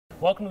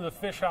Welcome to the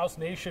Fish House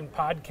Nation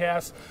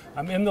podcast.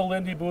 I'm in the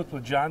Lindy booth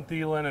with John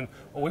Thelen, and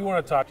what we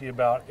want to talk to you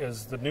about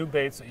is the new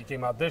baits that you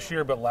came out this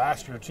year, but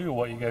last year too.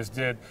 What you guys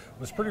did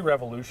was pretty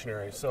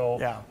revolutionary. So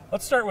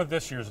let's start with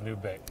this year's new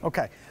bait.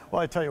 Okay.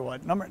 Well, I tell you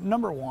what,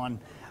 number one,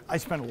 I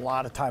spent a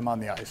lot of time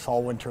on the ice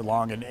all winter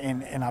long,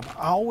 and I've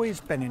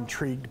always been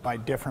intrigued by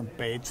different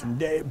baits and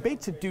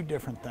baits that do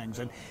different things.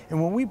 And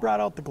when we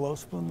brought out the glow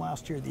spoon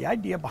last year, the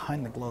idea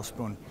behind the glow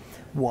spoon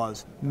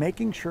was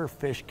making sure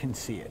fish can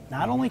see it.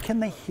 Not only can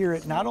they hear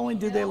it, not only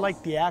do they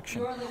like the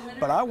action,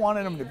 but I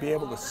wanted them to be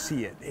able to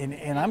see it.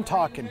 And I'm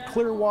talking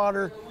clear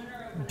water,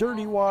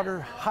 dirty water,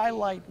 high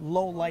light,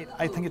 low light.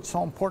 I think it's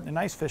so important in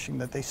ice fishing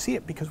that they see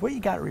it, because what you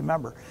got to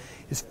remember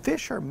is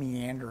fish are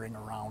meandering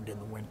around in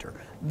the winter.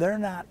 They're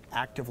not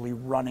actively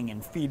running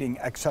and feeding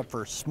except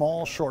for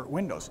small, short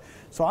windows.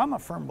 So I'm a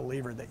firm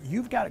believer that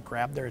you've got to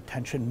grab their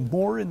attention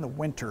more in the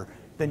winter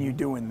than you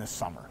do in the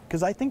summer.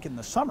 Because I think in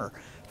the summer,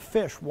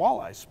 fish,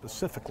 walleyes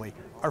specifically,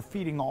 are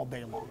feeding all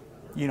day long.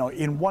 You know,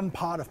 in one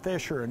pot of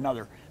fish or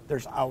another,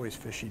 there's always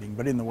fish eating.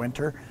 But in the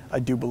winter, I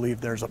do believe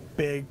there's a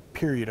big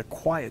period of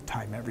quiet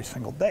time every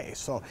single day.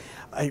 So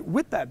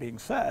with that being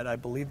said, I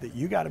believe that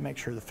you got to make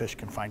sure the fish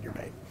can find your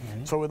bait.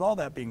 So with all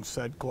that being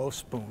said, glow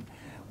spoon.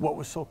 What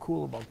was so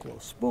cool about glow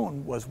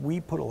spoon was we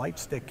put a light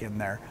stick in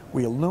there,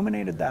 we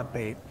illuminated that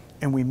bait,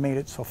 and we made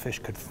it so fish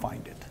could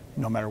find it,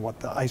 no matter what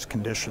the ice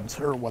conditions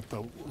or what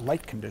the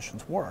light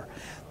conditions were.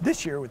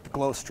 This year with the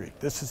glow streak,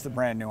 this is the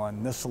brand new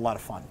one. This is a lot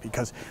of fun,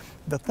 because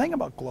the thing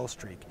about glow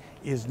streak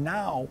is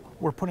now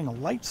we're putting a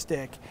light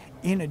stick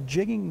in a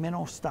jigging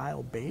minnow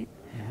style bait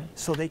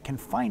so they can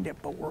find it,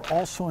 but we're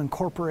also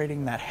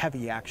incorporating that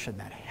heavy action,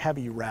 that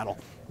heavy rattle.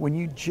 When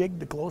you jig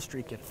the glow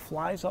streak, it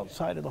flies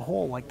outside of the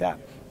hole like that,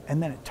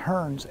 and then it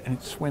turns and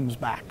it swims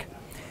back.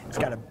 It's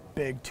got a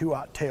big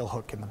 2/0 tail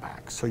hook in the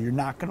back, so you're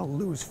not going to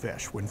lose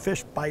fish. When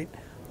fish bite,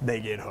 they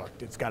get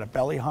hooked. It's got a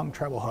belly hung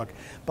treble hook.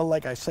 But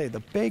like I say, the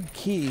big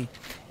key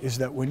is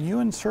that when you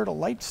insert a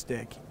light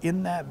stick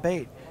in that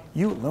bait,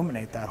 you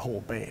illuminate that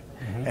whole bait.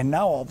 And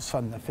now all of a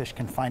sudden the fish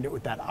can find it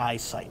with that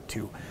eyesight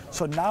too.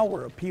 So now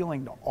we're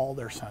appealing to all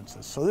their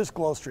senses. So this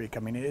glow streak, I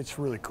mean, it's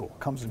really cool. It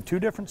comes in two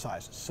different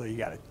sizes. So you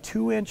got a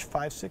 2-inch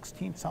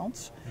 5/16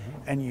 ounce,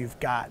 and you've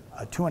got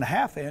a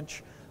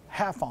 2.5-inch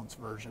half-ounce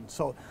version.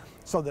 So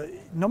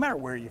no matter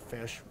where you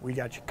fish, we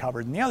got you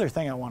covered. And the other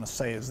thing I want to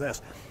say is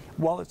this: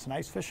 while it's an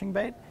ice fishing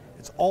bait,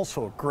 it's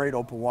also a great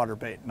open water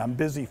bait. And I'm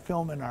busy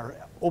filming our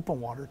open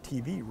water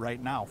TV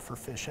right now for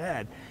Fish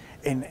Ed.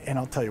 And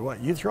I'll tell you what,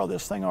 you throw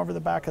this thing over the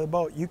back of the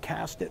boat, you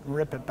cast it and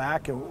rip it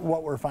back, and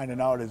what we're finding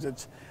out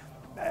is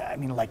I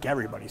mean, like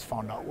everybody's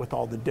found out with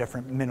all the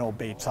different minnow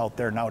baits out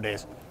there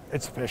nowadays,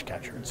 it's a fish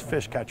catcher. It's a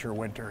fish catcher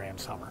winter and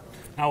summer.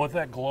 Now with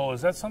that glow,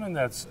 is that something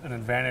that's an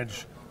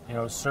advantage, you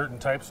know, certain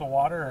types of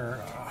water,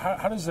 or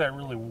how does that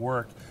really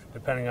work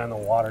depending on the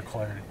water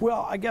clarity?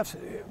 Well, I guess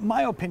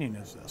my opinion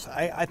is this.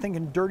 I think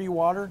in dirty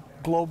water,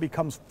 glow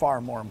becomes far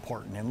more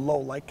important. In low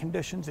light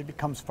conditions, it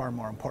becomes far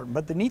more important.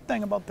 But the neat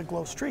thing about the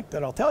glow streak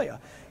that I'll tell you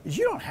is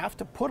you don't have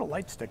to put a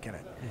light stick in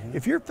it.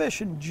 If you're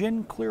fishing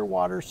gin clear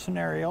water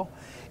scenario,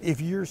 if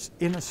you're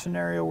in a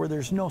scenario where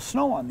there's no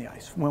snow on the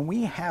ice, when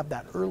we have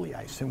that early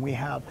ice and we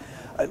have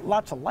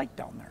lots of light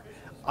down there,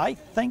 I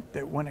think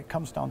that when it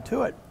comes down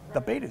to it, the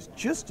bait is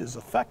just as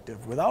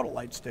effective without a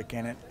light stick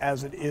in it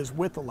as it is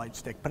with a light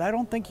stick. But I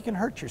don't think you can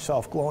hurt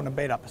yourself glowing a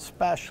bait up,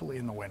 especially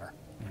in the winter.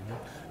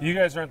 You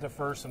guys aren't the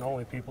first and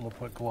only people to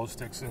put glow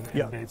sticks in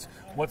baits.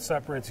 What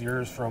separates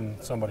yours from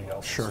somebody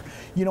else? Sure.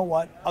 You know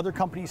what? Other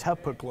companies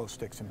have put glow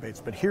sticks in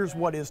baits, but here's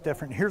what is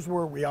different. Here's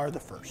where we are the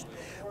first.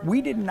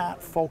 We did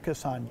not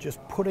focus on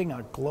just putting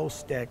a glow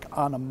stick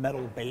on a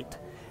metal bait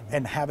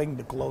and having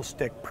the glow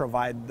stick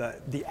provide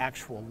the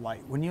actual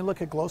light. When you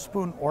look at glow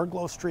spoon or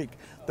glow streak,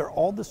 they're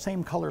all the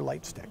same color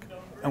light stick.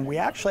 And we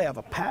actually have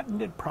a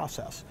patented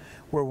process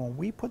where when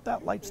we put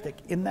that light stick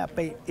in that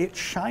bait, it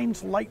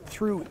shines light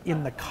through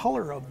in the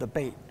color of the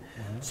bait.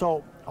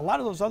 So a lot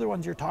of those other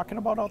ones you're talking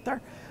about out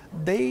there,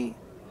 they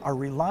are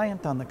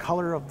reliant on the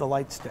color of the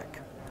light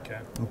stick.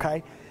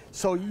 Okay?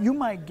 So you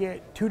might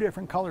get two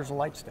different colors of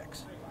light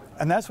sticks.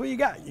 And that's what you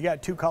got. You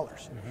got two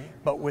colors.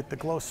 But with the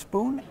glow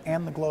spoon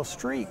and the glow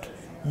streak,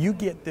 you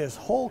get this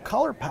whole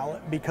color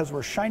palette because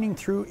we're shining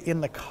through in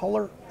the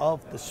color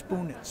of the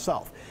spoon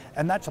itself.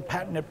 And that's a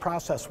patented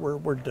process where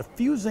we're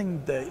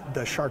diffusing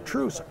the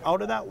chartreuse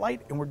out of that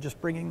light, and we're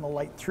just bringing the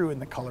light through in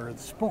the color of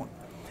the spoon.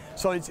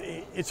 So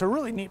it's a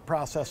really neat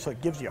process. So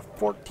it gives you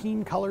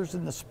 14 colors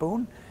in the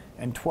spoon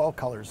and 12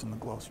 colors in the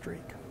glow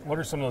streak. What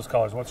are some of those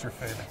colors? What's your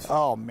favorites?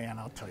 Oh man,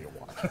 I'll tell you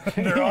what.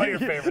 They're all your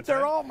favorites.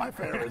 They're all my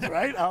favorites,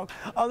 right?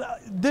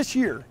 This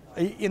year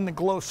in the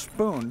glow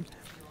spoon,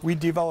 we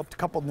developed a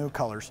couple new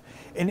colors.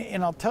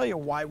 And I'll tell you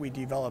why we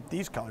developed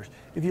these colors.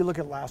 If you look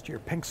at last year,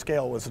 pink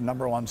scale was the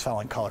 #1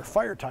 selling color.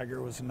 Fire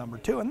tiger was the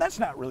 #2, and that's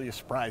not really a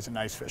surprise in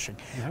ice fishing.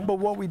 But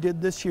what we did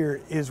this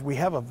year is we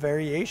have a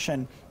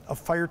variation of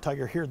fire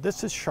tiger here.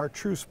 This is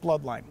chartreuse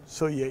bloodline.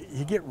 So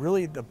you get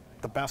really the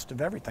the best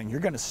of everything. You're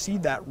going to see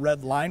that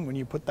red line when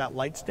you put that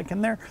light stick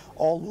in there,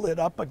 all lit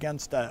up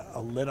against a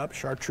lit up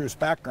chartreuse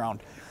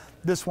background.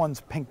 This one's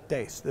pink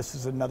dace. This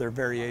is another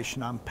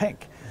variation on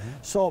pink.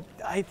 So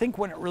I think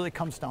when it really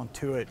comes down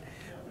to it,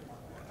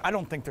 I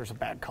don't think there's a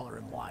bad color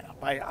in the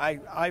lineup.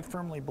 I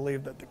firmly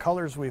believe that the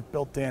colors we've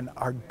built in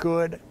are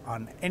good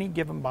on any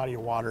given body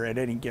of water at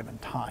any given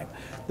time.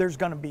 There's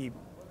going to be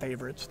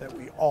favorites that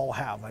we all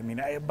have. I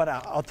mean, but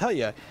I'll tell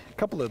you, a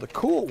couple of the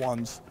cool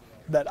ones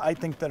that I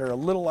think that are a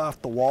little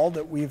off the wall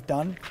that we've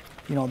done,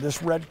 you know,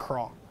 this red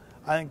craw.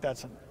 I think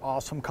that's an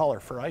awesome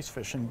color for ice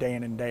fishing day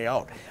in and day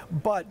out.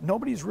 But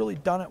nobody's really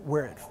done it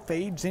where it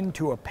fades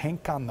into a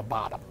pink on the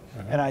bottom.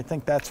 And I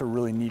think that's a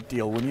really neat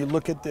deal. When you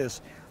look at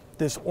this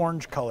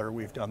orange color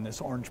we've done,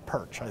 this orange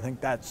perch, I think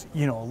that's,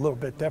 you know, a little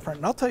bit different.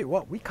 And I'll tell you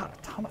what, we caught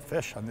a ton of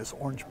fish on this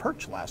orange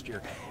perch last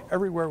year,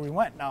 everywhere we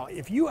went. Now,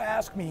 if you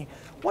ask me,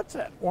 what's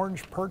that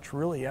orange perch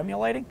really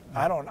emulating?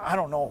 I don't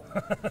know.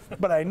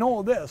 But I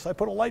know this, I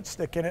put a light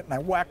stick in it and I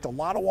whacked a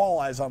lot of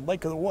walleyes on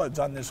Lake of the Woods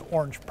on this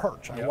orange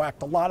perch. I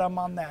whacked a lot of them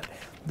on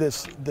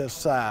this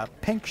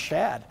pink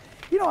shad.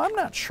 You know, I'm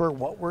not sure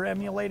what we're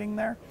emulating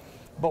there.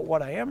 But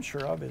what I am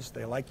sure of is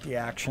they like the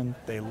action,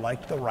 they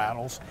like the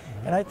rattles,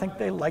 and I think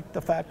they like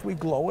the fact we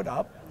glow it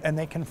up and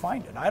they can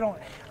find it. I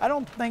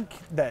don't think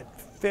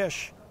that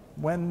fish,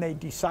 when they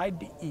decide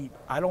to eat,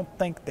 I don't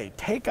think they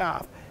take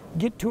off,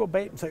 get to a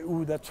bait and say,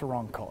 ooh, that's the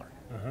wrong color.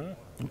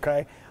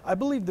 Okay? I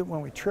believe that when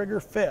we trigger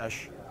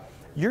fish,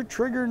 you're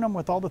triggering them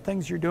with all the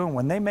things you're doing.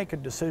 When they make a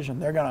decision,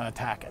 they're going to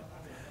attack it.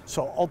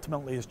 So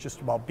ultimately, it's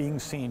just about being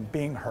seen,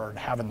 being heard,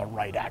 having the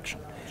right action.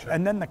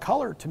 And then the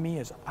color, to me,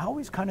 is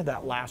always kind of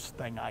that last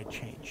thing I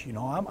change. You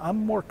know,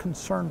 I'm more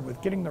concerned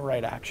with getting the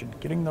right action,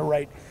 getting the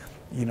right,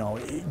 you know,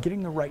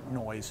 getting the right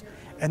noise.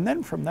 And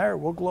then from there,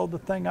 we'll glow the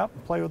thing up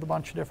and play with a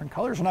bunch of different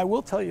colors. And I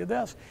will tell you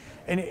this,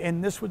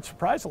 and this would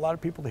surprise a lot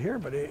of people to hear,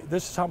 but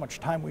this is how much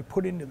time we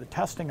put into the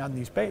testing on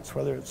these baits,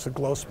 whether it's the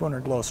glow spoon or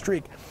glow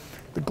streak.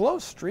 The glow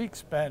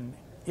streak's been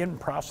in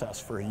process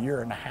for a year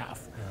and a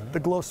half. The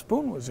glow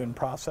spoon was in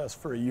process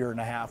for a year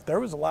and a half. There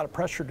was a lot of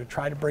pressure to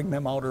try to bring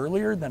them out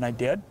earlier than I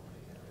did,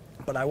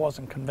 but I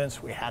wasn't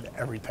convinced we had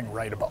everything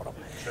right about them.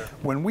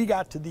 When we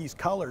got to these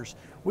colors,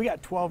 we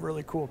got 12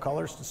 really cool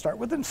colors to start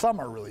with, and some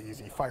are really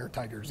easy. Fire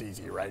tiger's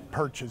easy, right?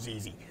 Perch is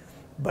easy.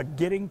 But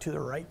getting to the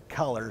right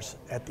colors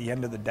at the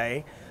end of the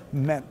day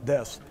meant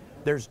this.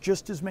 There's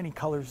just as many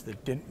colors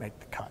that didn't make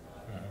the cut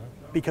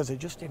because they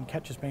just didn't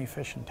catch as many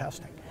fish in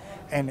testing.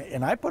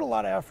 And I put a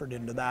lot of effort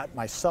into that,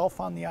 myself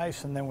on the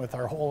ice and then with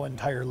our whole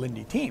entire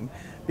Lindy team,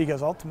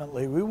 because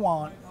ultimately we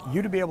want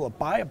you to be able to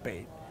buy a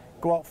bait,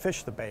 go out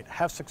fish the bait,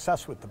 have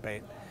success with the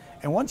bait.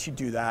 And once you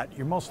do that,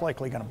 you're most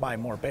likely going to buy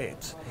more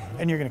baits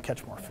and you're going to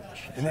catch more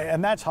fish.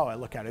 And that's how I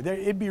look at it.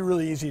 It'd be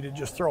really easy to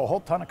just throw a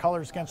whole ton of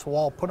colors against the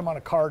wall, put them on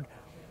a card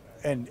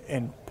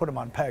and put them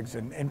on pegs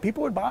and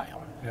people would buy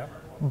them.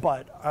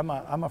 But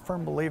I'm a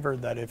firm believer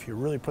that if you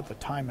really put the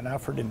time and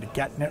effort into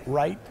getting it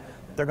right,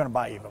 they're going to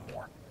buy even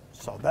more.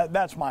 So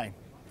that's my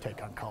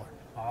take on color.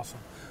 Awesome.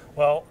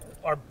 Well,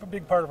 a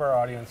big part of our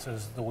audience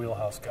is the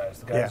wheelhouse guys,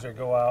 the guys that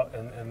go out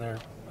and they're,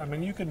 I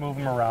mean, you can move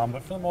them around,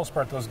 but for the most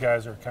part, those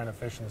guys are kind of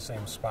fishing the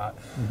same spot.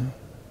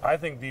 I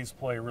think these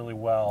play really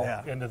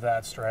well into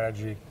that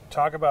strategy.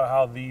 Talk about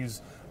how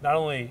these not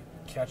only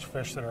catch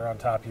fish that are on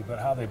top of you, but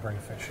how they bring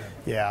fish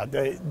in. Yeah,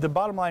 the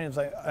bottom line is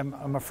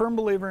I'm a firm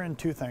believer in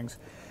two things.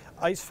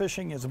 Ice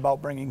fishing is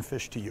about bringing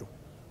fish to you.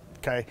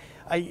 Okay,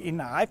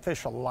 I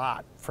fish a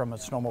lot from a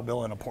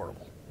snowmobile and a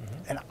portable,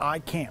 and I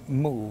can't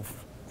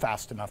move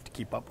fast enough to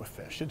keep up with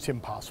fish. It's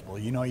impossible.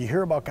 You know, you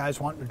hear about guys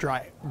wanting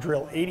to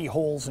drill 80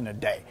 holes in a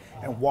day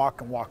and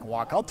walk and walk and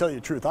walk. I'll tell you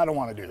the truth, I don't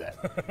want to do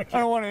that. I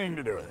don't want anything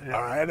to do with it.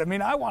 All right, I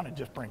mean, I want to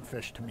just bring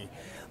fish to me.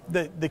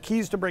 The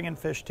keys to bringing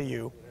fish to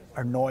you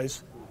are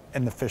noise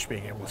and the fish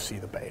being able to see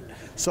the bait.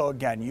 So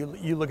again,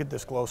 you look at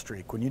this glow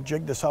streak. When you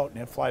jig this out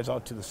and it flies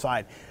out to the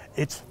side,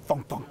 it's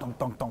thunk, thunk, thunk,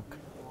 thunk, thunk.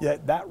 Yeah,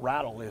 that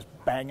rattle is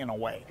banging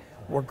away.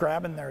 We're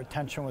grabbing their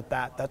attention with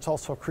that. That's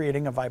also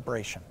creating a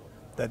vibration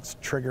that's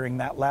triggering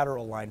that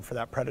lateral line for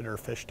that predator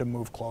fish to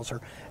move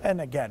closer. And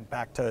again,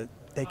 back to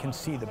they can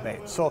see the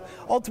bait. So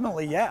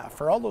ultimately, yeah,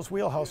 for all those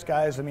wheelhouse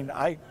guys, I mean,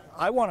 I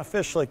want to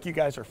fish like you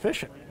guys are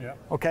fishing,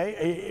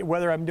 okay?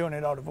 Whether I'm doing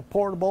it out of a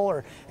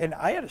portable and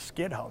I had a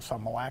skid house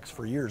on Mille Lacs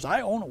for years.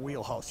 I own a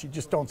wheelhouse. You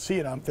just don't see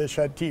it on Fish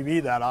Head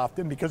TV that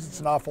often because it's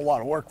an awful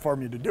lot of work for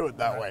me to do it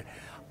that way.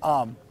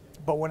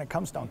 But when it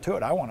comes down to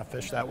it, I want to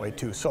fish that way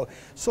too. So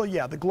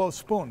yeah, the glow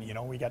spoon, you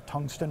know, we got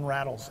tungsten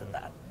rattles in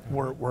that.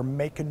 We're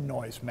making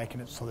noise,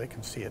 making it so they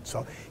can see it.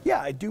 So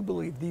yeah, I do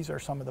believe these are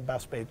some of the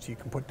best baits you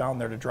can put down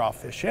there to draw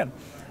fish in.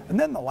 And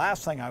then the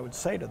last thing I would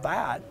say to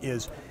that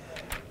is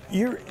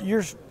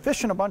you're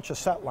fishing a bunch of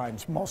set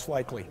lines, most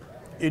likely,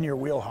 in your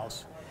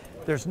wheelhouse.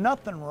 There's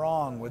nothing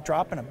wrong with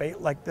dropping a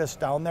bait like this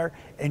down there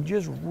and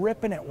just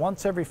ripping it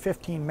once every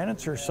 15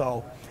 minutes or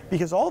so,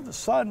 because all of a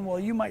sudden, well,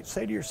 you might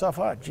say to yourself,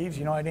 oh, geez,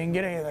 you know, I didn't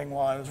get anything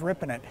while I was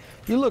ripping it.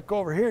 You look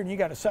over here and you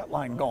got a set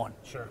line going.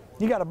 Sure.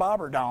 You got a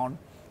bobber down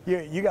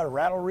You got a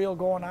rattle reel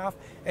going off,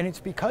 and it's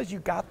because you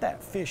got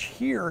that fish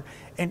here,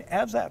 and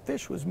as that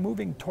fish was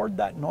moving toward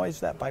that noise,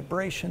 that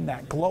vibration,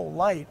 that glow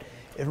light,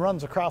 it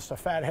runs across a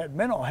fathead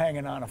minnow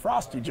hanging on a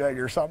frosty jig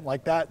or something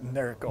like that, and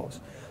there it goes.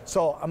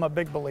 So I'm a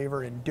big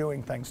believer in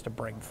doing things to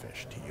bring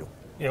fish to you.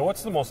 Yeah,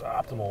 what's the most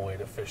optimal way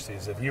to fish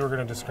these? If you were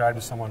going to describe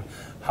to someone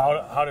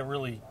how to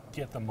really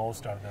get the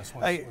most out of this,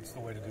 what's the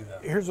way to do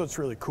that? Here's what's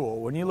really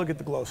cool. When you look at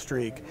the glow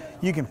streak,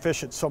 you can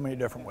fish it so many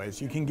different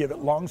ways. You can give it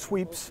long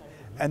sweeps,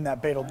 and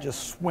that bait will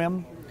just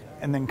swim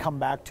and then come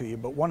back to you.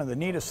 But one of the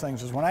neatest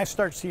things is when I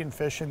start seeing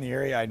fish in the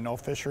area, I know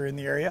fish are in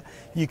the area,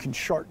 you can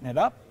shorten it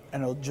up,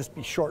 and it'll just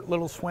be short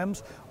little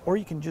swims, or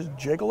you can just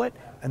jiggle it,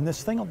 and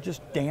this thing will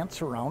just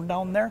dance around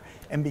down there.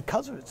 And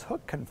because of its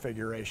hook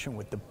configuration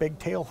with the big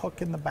tail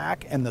hook in the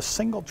back and the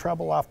single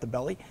treble off the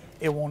belly,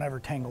 it won't ever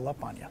tangle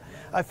up on you.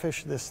 I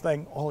fished this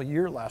thing all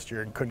year last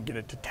year and couldn't get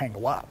it to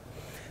tangle up.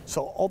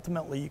 So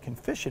ultimately you can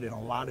fish it in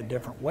a lot of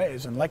different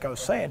ways. And like I was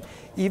saying,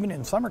 even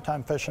in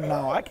summertime fishing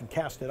now, I can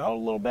cast it out a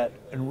little bit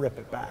and rip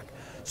it back.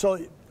 So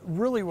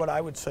really what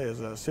I would say is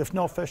this: if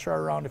no fish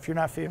are around, if you're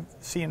not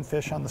seeing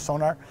fish on the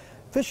sonar,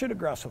 fish it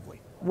aggressively.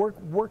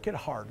 Work it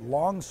hard.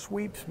 Long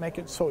sweeps, make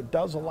it so it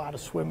does a lot of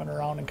swimming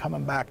around and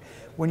coming back.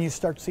 When you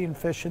start seeing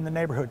fish in the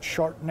neighborhood,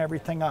 shorten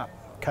everything up,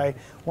 okay?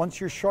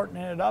 Once you're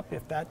shortening it up,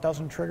 if that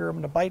doesn't trigger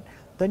them to bite,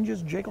 then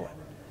just jiggle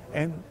it.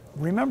 And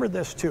remember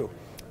this too,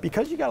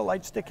 because you got a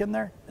light stick in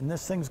there and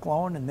this thing's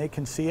glowing and they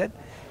can see it,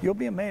 you'll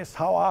be amazed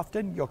how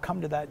often you'll come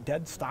to that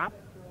dead stop,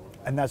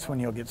 and that's when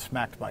you'll get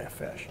smacked by a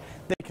fish.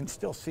 They can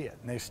still see it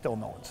and they still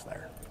know it's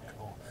there.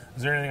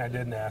 Is there anything I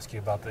didn't ask you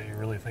about that you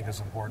really think is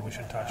important we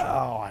should touch on?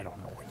 Oh, I don't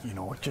know. You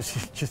know,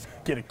 just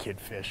get a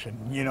kid fishing.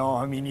 You know,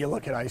 I mean, you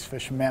look at ice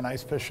fishing, man,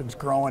 ice fishing's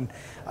growing.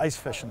 Ice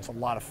fishing's a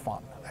lot of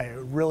fun.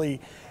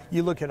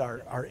 You look at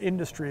our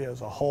industry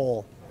as a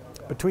whole,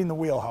 between the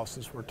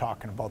wheelhouses we're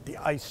talking about, the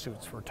ice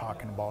suits we're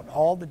talking about,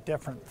 all the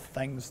different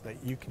things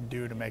that you can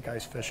do to make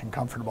ice fishing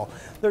comfortable,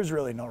 there's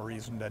really no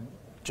reason to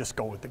just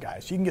go with the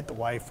guys. You can get the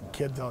wife and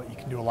kids out. You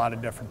can do a lot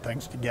of different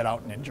things to get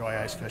out and enjoy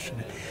ice fishing.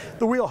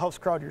 The wheelhouse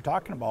crowd you're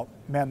talking about,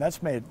 man,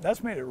 that's made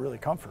it really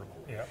comfortable.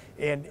 Yeah.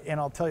 And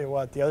I'll tell you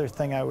what, the other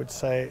thing I would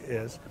say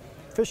is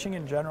fishing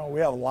in general, we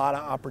have a lot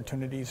of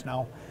opportunities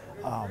now.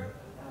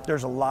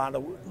 There's a lot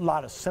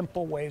of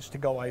simple ways to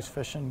go ice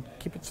fishing.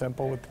 Keep it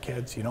simple with the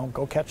kids, you know,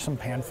 go catch some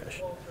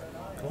panfish.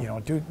 You know,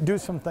 do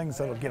some things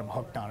that'll get them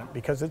hooked on it,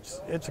 because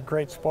it's a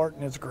great sport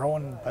and it's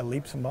growing by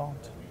leaps and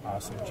bounds.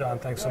 Awesome. John,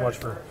 thanks so much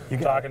for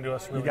talking to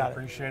us. Really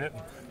appreciate it.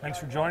 Thanks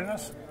for joining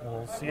us.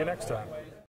 We'll see you next time.